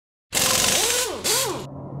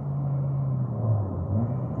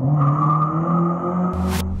We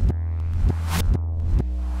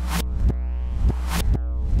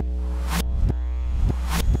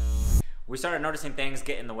started noticing things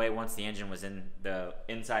get in the way once the engine was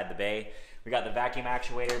inside the bay. We got the vacuum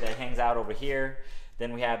actuator that hangs out over here.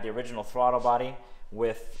 Then we have the original throttle body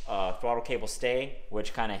with throttle cable stay,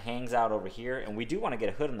 which kind of hangs out over here. And we do want to get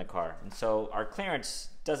a hood in the car. And so our clearance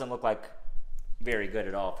doesn't look like very good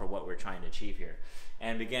at all for what we're trying to achieve here.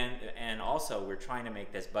 And also we're trying to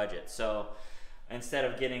make this budget. So instead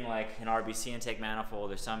of getting like an RBC intake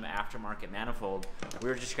manifold or some aftermarket manifold, we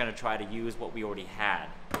were just going to try to use what we already had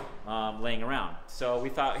laying around. So we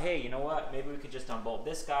thought, hey, you know what? Maybe we could just unbolt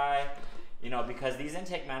this guy, you know, because these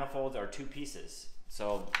intake manifolds are 2 pieces.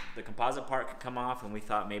 So the composite part could come off, and we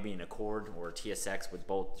thought maybe an Accord or a TSX would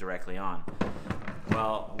bolt directly on.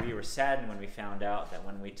 Well, we were saddened when we found out that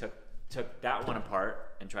when we took that one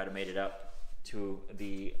apart and tried to mate it up to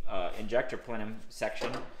the injector plenum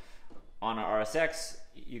section on our RSX,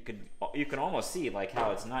 you can almost see like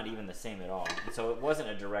how it's not even the same at all. So it wasn't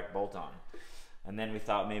a direct bolt on. And then we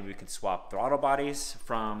thought maybe we could swap throttle bodies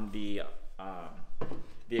from the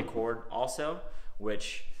Accord also,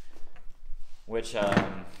 which the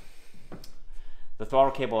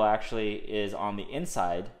throttle cable actually is on the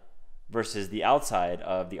inside versus the outside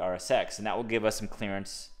of the RSX, and that will give us some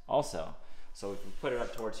clearance also. So if we put it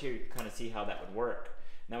up towards here, you can kind of see how that would work.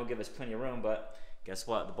 And that will give us plenty of room, but guess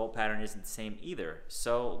what? The bolt pattern isn't the same either.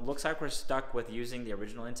 So looks like we're stuck with using the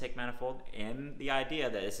original intake manifold and the idea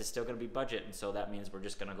that this is still going to be budget, and so that means we're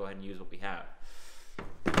just going to go ahead and use what we have.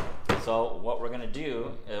 So what we're going to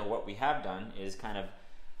do, what we have done, is kind of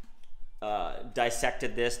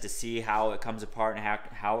dissected this to see how it comes apart and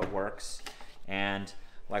how it works. And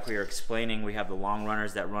like we were explaining, we have the long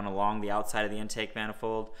runners that run along the outside of the intake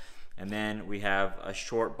manifold, and then we have a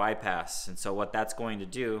short bypass. And so what that's going to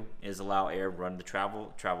do is allow air run to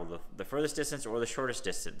travel the furthest distance or the shortest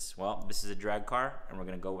distance. Well, this is a drag car, and we're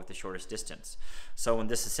going to go with the shortest distance. So when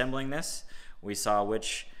disassembling this, we saw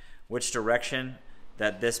which direction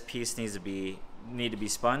that this piece need to be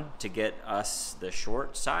spun to get us the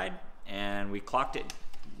short side, and we clocked it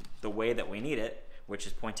the way that we need it, which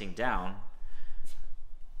is pointing down.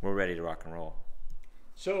 We're ready to rock and roll.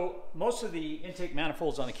 So most of the intake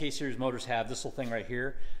manifolds on the K-Series motors have this little thing right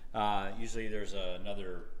here. Usually there's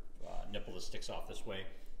another nipple that sticks off this way,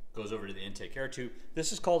 goes over to the intake air tube.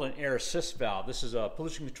 This is called an air assist valve. This is a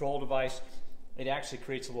pollution control device. It actually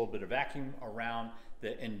creates a little bit of vacuum around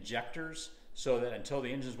the injectors, so that until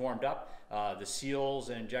the engine's warmed up, the seals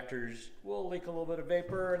and injectors will leak a little bit of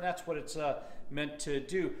vapor, and that's what it's meant to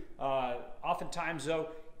do. Oftentimes though,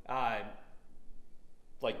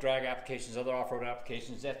 like drag applications, other off-road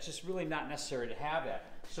applications, that's just really not necessary to have that.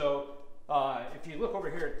 So if you look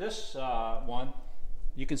over here at this one,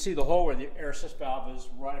 you can see the hole where the air assist valve is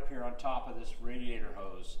right up here on top of this radiator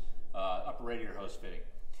hose, upper radiator hose fitting.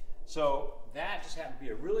 So that just happens to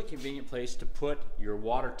be a really convenient place to put your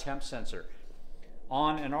water temp sensor.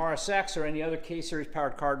 On an RSX or any other K-Series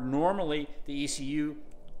powered car, normally the ECU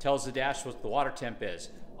tells the dash what the water temp is.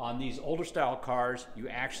 On these older style cars, you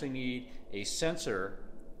actually need a sensor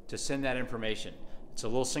to send that information. It's a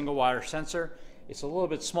little single wire sensor. It's a little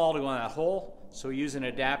bit small to go in that hole, so we use an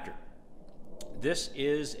adapter. This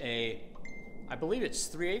is I believe it's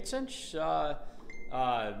 3/8 inch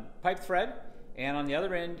pipe thread, and on the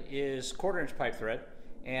other end is 1/4 inch pipe thread.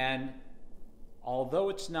 And although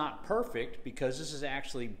it's not perfect, because this is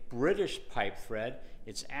actually British pipe thread,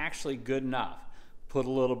 it's actually good enough. Put a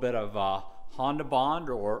little bit of Honda bond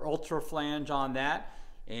or ultra flange on that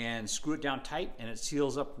and screw it down tight, and it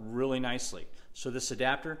seals up really nicely. So this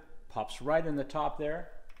adapter pops right in the top there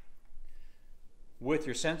with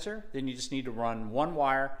your sensor. Then you just need to run one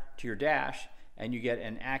wire to your dash, and you get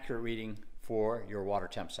an accurate reading for your water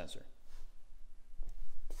temp sensor.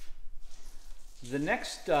 The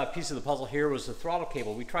next piece of the puzzle here was the throttle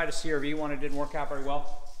cable. We tried a CRV one, it didn't work out very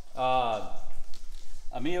well.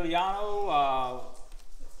 Emiliano,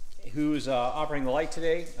 who's operating the light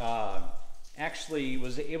today, actually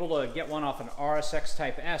was able to get one off an RSX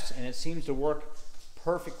Type S, and it seems to work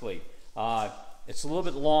perfectly. It's a little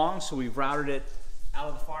bit long, so we've routed it out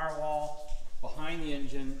of the firewall, behind the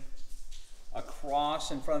engine,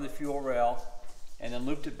 across in front of the fuel rail, and then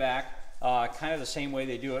looped it back, kind of the same way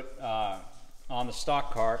they do it on the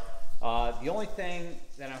stock car. The only thing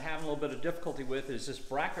that I'm having a little bit of difficulty with is this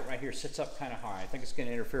bracket right here sits up kind of high. I think it's going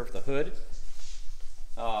to interfere with the hood.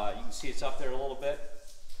 You can see it's up there a little bit.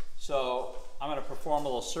 So I'm going to perform a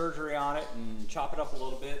little surgery on it and chop it up a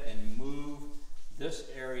little bit and move this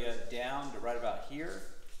area down to right about here.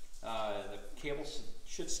 The cable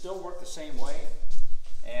should still work the same way.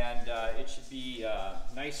 and it should be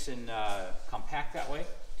nice and compact that way.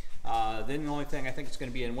 Then the only thing I think it's going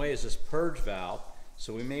to be in way is this purge valve,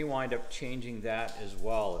 so we may wind up changing that as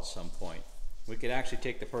well at some point. We could actually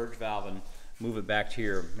take the purge valve and move it back to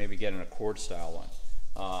here, maybe get an Accord style one.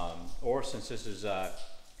 Or since this is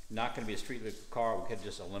not going to be a street legal car, we could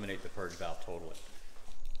just eliminate the purge valve totally.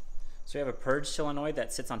 So we have a purge solenoid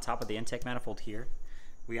that sits on top of the intake manifold here.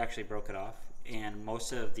 We actually broke it off, and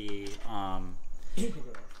most of the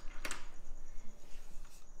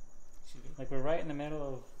like we're right in the middle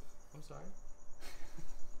of. I'm sorry.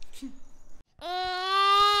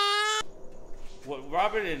 What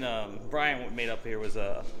Robert and Brian made up here was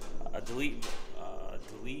a delete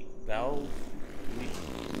valve.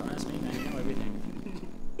 Don't ask me, man. You know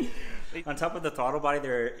everything. On top of the throttle body,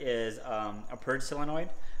 there is a purge solenoid.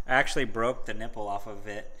 I actually broke the nipple off of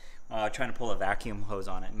it trying to pull a vacuum hose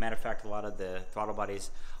on it. Matter of fact, a lot of the throttle bodies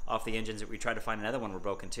off the engines that we tried to find another one were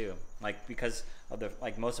broken too. Like because of the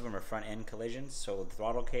most of them are front end collisions, so the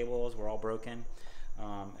throttle cables were all broken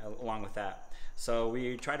along with that. So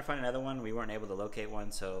we tried to find another one. We weren't able to locate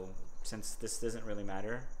one. So since this doesn't really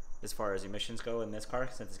matter as far as emissions go in this car,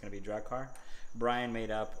 since it's going to be a drag car, Brian made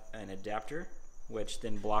up an adapter which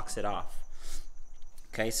then blocks it off.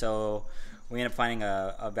 Okay, so we ended up finding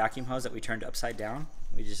a vacuum hose that we turned upside down.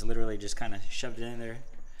 We just literally just kind of shoved it in there,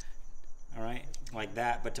 all right, like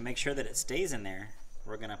that. But to make sure that it stays in there,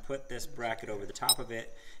 we're going to put this bracket over the top of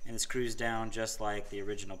it, and it screws down just like the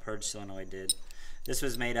original purge solenoid did. This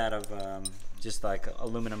was made out of just like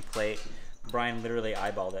aluminum plate. Brian literally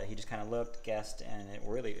eyeballed it. He just kind of looked, guessed, and it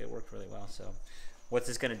worked really well. So what this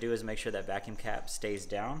is going to do is make sure that vacuum cap stays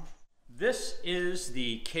down. This is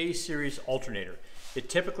the K-series alternator. It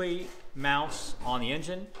typically mounts on the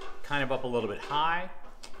engine, kind of up a little bit high,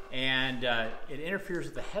 and it interferes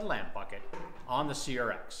with the headlamp bucket on the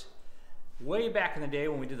CRX. Way back in the day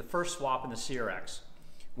when we did the first swap in the CRX,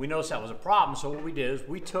 we noticed that was a problem, so what we did is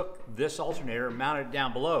we took this alternator and mounted it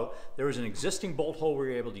down below. There was an existing bolt hole we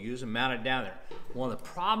were able to use and mount it down there. One of the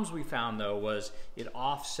problems we found though was it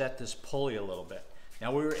offset this pulley a little bit.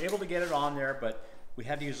 Now we were able to get it on there, but we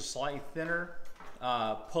had to use a slightly thinner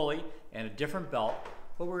pulley and a different belt,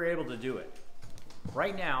 but we were able to do it.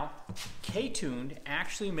 Right now, K-Tuned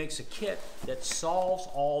actually makes a kit that solves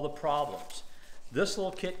all the problems. This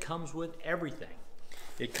little kit comes with everything.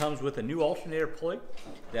 It comes with a new alternator pulley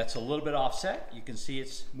that's a little bit offset. You can see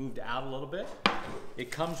it's moved out a little bit.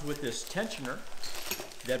 It comes with this tensioner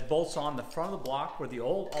that bolts on the front of the block where the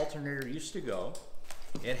old alternator used to go.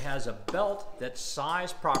 It has a belt that's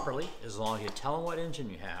sized properly as long as you tell them what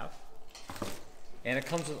engine you have. And it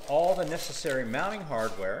comes with all the necessary mounting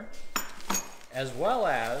hardware, as well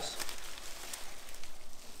as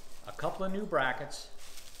a couple of new brackets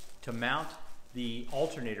to mount the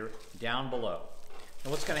alternator down below.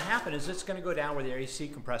 And what's going to happen is it's going to go down where the AC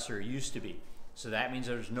compressor used to be. So that means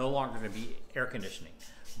there's no longer going to be air conditioning.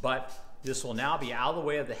 But this will now be out of the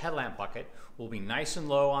way of the headlamp bucket, will be nice and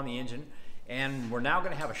low on the engine, and we're now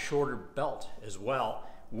going to have a shorter belt as well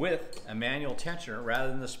with a manual tensioner rather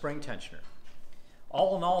than the spring tensioner.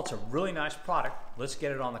 All in all, it's a really nice product. Let's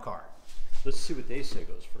get it on the car. Let's see what they say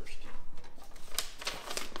goes first.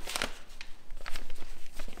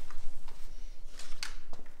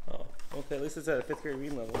 Okay, at least it's at a 5th grade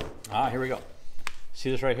reading level. Ah, here we go.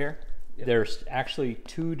 See this right here? Yep. There's actually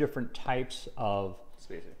two different types of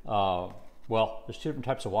Spacer. well, there's two different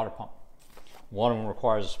types of water pump. One of them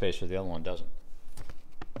requires a spacer, the other one doesn't.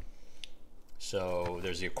 So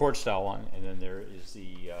there's the Accord style one, and then there is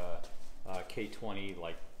the K20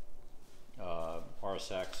 like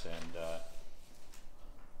RSX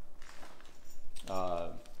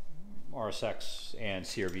and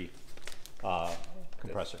CRV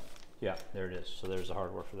compressor. Yeah, there it is. So there's the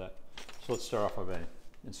hardware for that. So let's start off by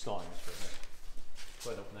installing this right here. Go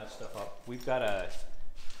ahead and open that stuff up. We've got a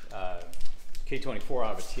K24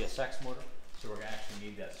 out of a TSX motor, so we're going to actually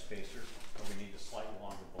need that spacer, but we need a slightly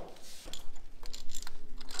longer bolt.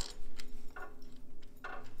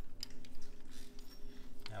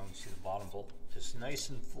 Now we can see the bottom bolt just nice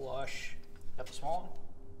and flush. Got the small one?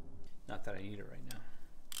 Not that I need it right now.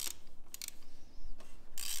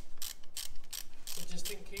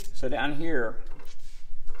 Just in case. So down here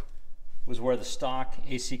was where the stock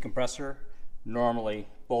AC compressor normally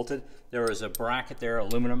bolted. There was a bracket there,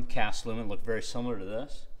 aluminum, cast aluminum, looked very similar to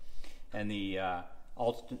this. And the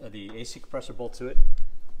AC compressor bolt to it.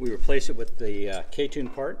 We replaced it with the K-Tune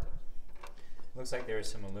part. Looks like there are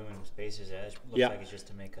some aluminum spacers there. It looks like it's just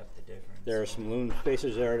to make up the difference. There are some aluminum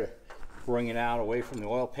spacers there to bring it out away from the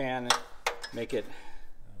oil pan and make it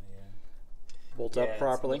bolt up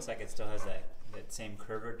properly. Looks like it still has that same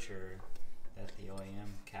curvature That's the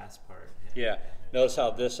OEM cast part. Yeah. Notice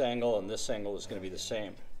how this angle and this angle is going to be the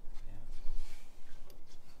same.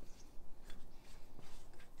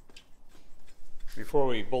 Before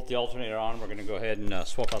we bolt the alternator on, we're going to go ahead and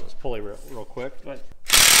swap out this pulley real quick. But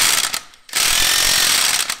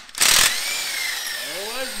it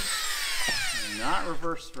was not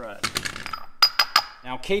reverse thread.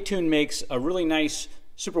 Now K-Tune makes a really nice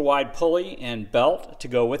super wide pulley and belt to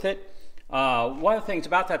go with it. One of the things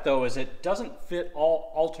about that though is it doesn't fit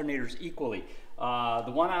all alternators equally.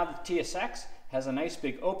 The one out of the TSX has a nice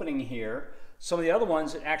big opening here. Some of the other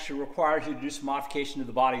ones, it actually requires you to do some modification to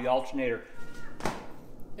the body of the alternator.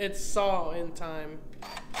 It's saw in time.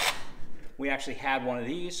 We actually had one of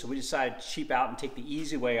these, so we decided to cheap out and take the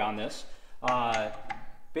easy way on this.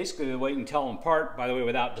 Basically, the way you can tell them apart, by the way,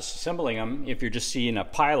 without disassembling them, if you're just seeing a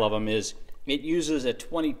pile of them, is it uses a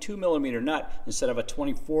 22mm nut instead of a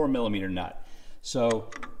 24mm nut. So,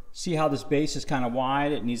 see how this base is kind of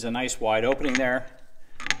wide? It needs a nice wide opening there.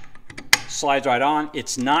 Slides right on.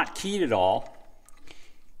 It's not keyed at all.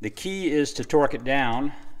 The key is to torque it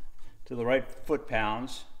down to the right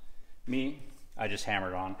foot-pounds. I just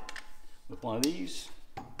hammered on with one of these.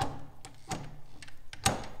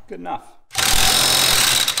 Good enough.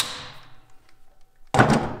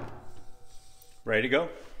 Ready to go.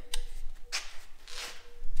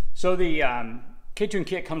 So the K-Tune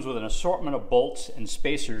kit comes with an assortment of bolts and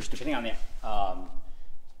spacers depending on the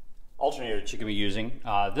alternator that you're going to be using.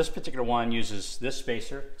 This particular one uses this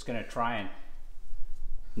spacer. It's going to try and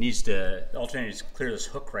the alternator needs to clear this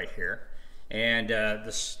hook right here, and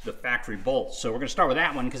the factory bolts. So we're going to start with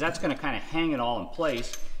that one because that's going to kind of hang it all in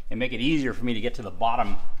place and make it easier for me to get to the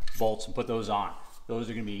bottom bolts and put those on. Those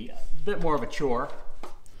are going to be a bit more of a chore.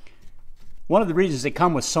 One of the reasons they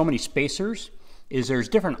come with so many spacers is there's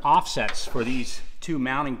different offsets for these two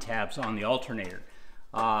mounting tabs on the alternator.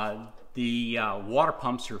 The water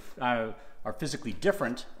pumps are physically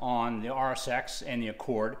different on the RSX and the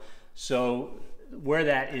Accord. So where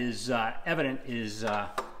that is evident is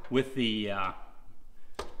with the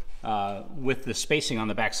spacing on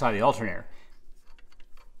the back side of the alternator.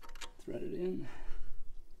 Thread it in.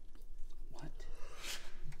 What?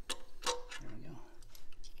 There we go.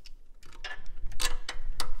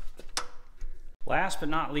 Last but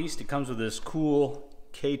not least, it comes with this cool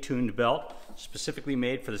K-tuned belt, specifically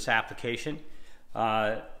made for this application.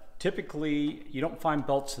 Typically, you don't find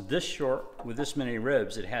belts this short with this many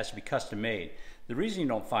ribs. It has to be custom made. The reason you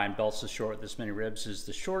don't find belts this short with this many ribs is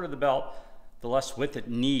the shorter the belt, the less width it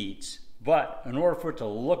needs. But in order for it to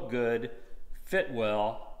look good, fit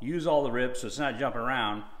well, use all the ribs so it's not jumping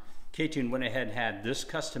around, K-Tune went ahead and had this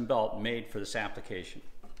custom belt made for this application.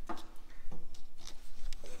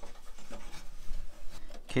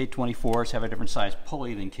 K24s have a different size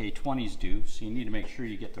pulley than K20s do, so you need to make sure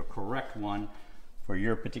you get the correct one for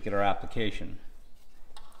your particular application.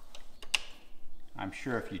 I'm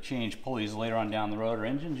sure if you change pulleys later on down the road or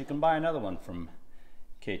engines, you can buy another one from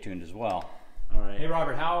K-Tuned as well. All right. Hey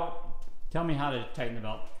Robert, tell me how to tighten the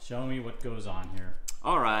belt. Show me what goes on here.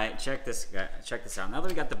 All right, check this out. Now that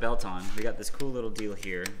we got the belt on, we got this cool little deal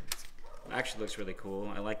here. It actually looks really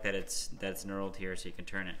cool. I like that it's knurled here so you can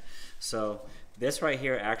turn it. So this right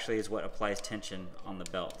here actually is what applies tension on the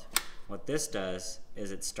belt. What this does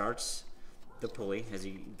is it starts the pulley as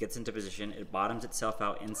it gets into position. It bottoms itself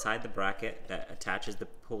out inside the bracket that attaches the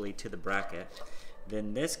pulley to the bracket.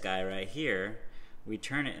 Then this guy right here, we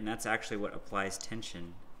turn it, and that's actually what applies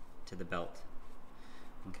tension to the belt.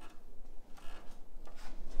 Okay.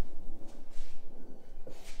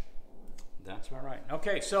 That's about right.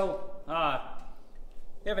 Okay, so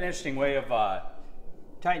they have an interesting way of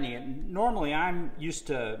tightening it. Normally, I'm used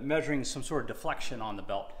to measuring some sort of deflection on the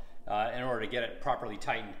belt in order to get it properly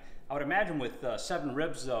tightened. I would imagine with 7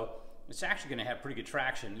 ribs, though, it's actually going to have pretty good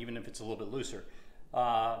traction, even if it's a little bit looser.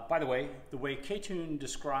 By the way K-Tune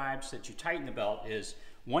describes that you tighten the belt is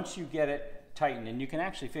once you get it tightened, and you can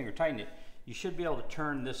actually finger tighten it, you should be able to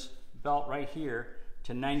turn this belt right here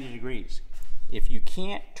to 90 degrees. If you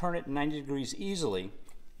can't turn it 90 degrees easily,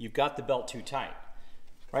 you've got the belt too tight.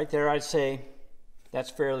 Right there, I'd say that's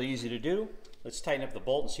fairly easy to do. Let's tighten up the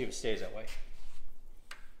bolt and see if it stays that way.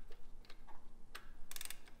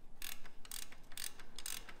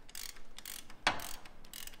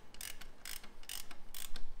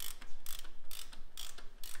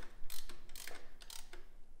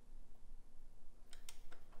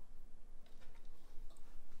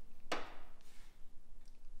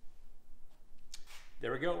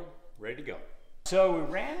 There we go, ready to go. So we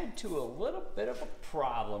ran into a little bit of a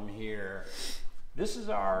problem here. This is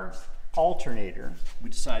our alternator. We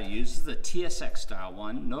decided to use the TSX style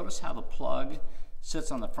one. Notice how the plug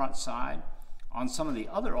sits on the front side. On some of the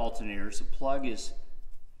other alternators, the plug is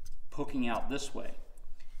poking out this way.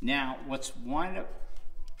 Now, what's wind up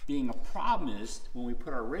being a problem is when we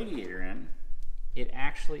put our radiator in, it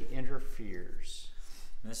actually interferes.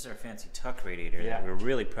 And this is our fancy tuck radiator. Yeah. That we're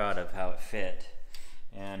really proud of how it fit.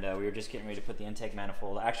 And we were just getting ready to put the intake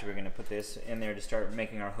manifold. Actually, we're going to put this in there to start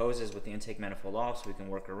making our hoses with the intake manifold off so we can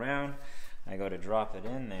work around. I go to drop it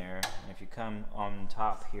in there, and if you come on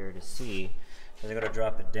top here to see, as I go to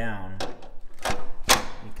drop it down,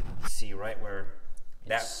 you can see right where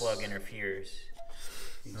that plug interferes.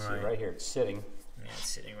 You can see right here, it's sitting. Yeah, it's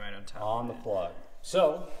sitting right on top. On the plug.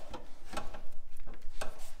 So,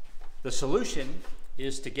 the solution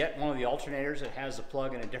is to get one of the alternators that has the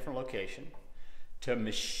plug in a different location, to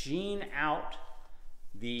machine out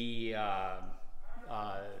the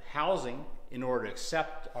housing in order to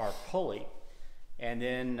accept our pulley, and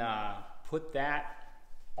then put that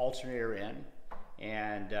alternator in,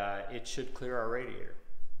 and it should clear our radiator.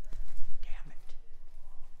 Damn it.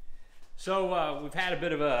 So we've had a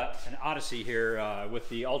bit of an odyssey here with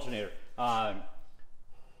the alternator.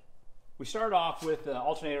 We started off with the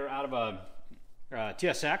alternator out of a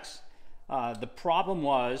TSX. The problem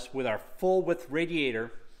was with our full width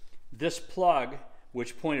radiator, this plug,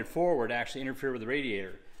 which pointed forward, actually interfered with the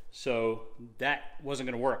radiator. So that wasn't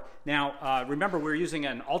going to work. Now, remember, we're using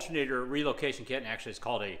an alternator relocation kit, and actually it's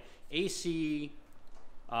called a AC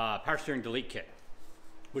power steering delete kit,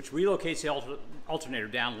 which relocates the alternator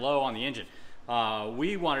down low on the engine.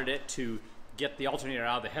 We wanted it to get the alternator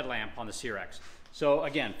out of the headlamp on the CRX. So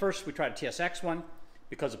again, first we tried a TSX one.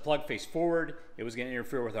 Because the plug faced forward, it was going to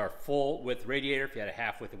interfere with our full width radiator. If you had a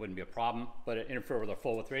half width, it wouldn't be a problem, but it interfered with our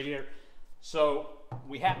full width radiator. So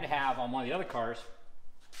we happen to have on one of the other cars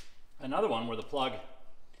another one where the plug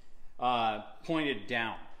pointed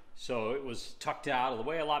down. So it was tucked out of the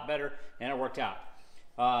way a lot better, and it worked out.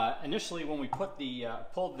 Initially, when we put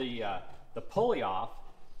pulled the pulley off,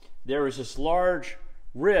 there was this large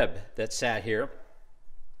rib that sat here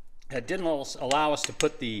that didn't allow us to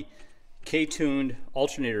put the K-tuned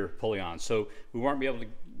alternator pulley on, so we weren't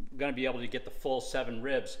going to be able to get the full 7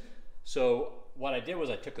 ribs. So what I did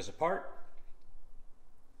was I took this apart,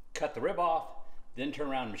 cut the rib off, then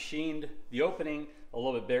turned around and machined the opening a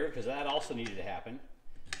little bit bigger because that also needed to happen.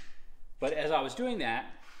 But as I was doing that,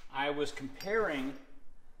 I was comparing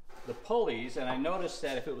the pulleys, and I noticed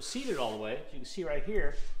that if it was seated all the way, as you can see right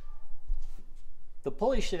here, the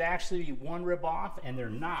pulley should actually be 1 rib off, and they're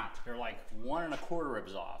not. They're like 1 1/4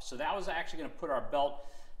 ribs off. So that was actually going to put our belt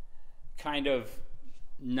kind of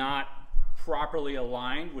not properly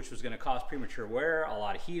aligned, which was going to cause premature wear, a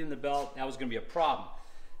lot of heat in the belt. That was going to be a problem.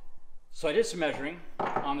 So I did some measuring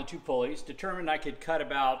on the 2 pulleys, determined I could cut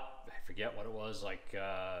about, I forget what it was, like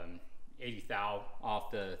 80 thou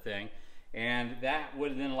off the thing, and that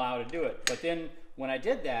would then allow it to do it. But then when I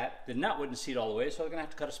did that, the nut wouldn't seat all the way, so I was going to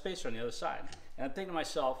have to cut a spacer on the other side. And I'm thinking to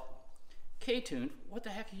myself, K-tune, what the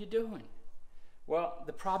heck are you doing? Well,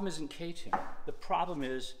 the problem isn't K-tune. The problem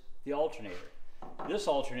is the alternator. This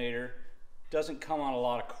alternator doesn't come on a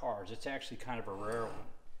lot of cars. It's actually kind of a rare one.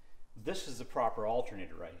 This is the proper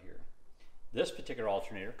alternator right here. This particular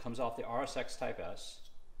alternator comes off the RSX Type S.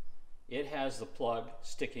 It has the plug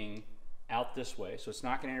sticking out this way, so it's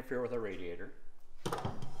not going to interfere with our radiator.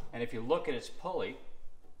 And if you look at its pulley,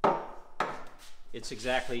 it's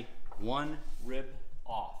exactly 1 rib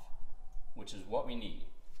off, which is what we need.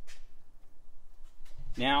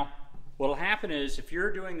 Now, what will happen is if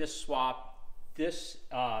you're doing this swap, this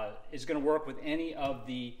is going to work with any of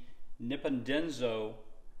the Nippon Denso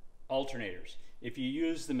alternators. If you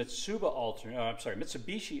use the Mitsubishi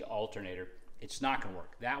alternator, it's not going to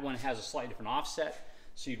work. That one has a slightly different offset,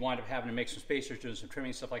 so you'd wind up having to make some spacers, doing some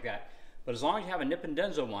trimming, stuff like that. But as long as you have a Nippon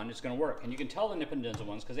Denso one, it's going to work. And you can tell the Nippon Denso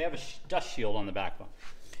ones because they have a dust shield on the backbone.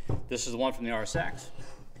 This is the one from the RSX.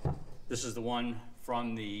 This is the one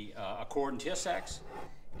from the Accord and TSX.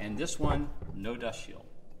 And this one, no dust shield.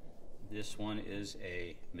 This one is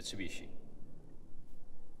a Mitsubishi.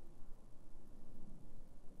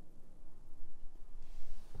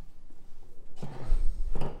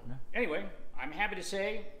 Anyway, I'm happy to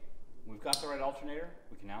say we've got the right alternator.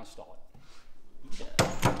 We can now install it.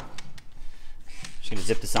 Yeah. Just gonna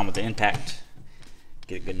zip this on with the impact.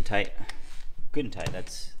 Get it good and tight. Good and tight.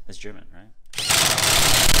 That's German, right?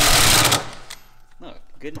 Look,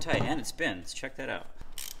 good and tight, and it spins. Check that out.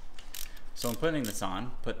 So I'm putting this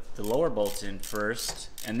on. Put the lower bolts in first,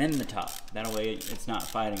 and then the top. That way, it's not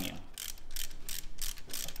fighting you.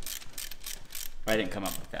 I didn't come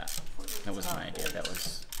up with that. That was my idea. That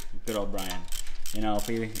was good old Brian. You know,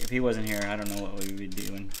 if he wasn't here, I don't know what we would be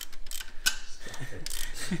doing.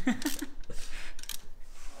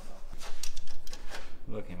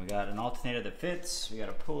 looking. We got an alternator that fits. We got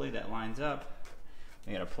a pulley that lines up.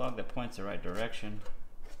 We got a plug that points the right direction.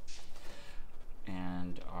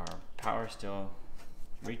 And our power still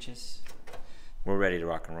reaches. We're ready to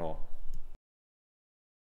rock and roll.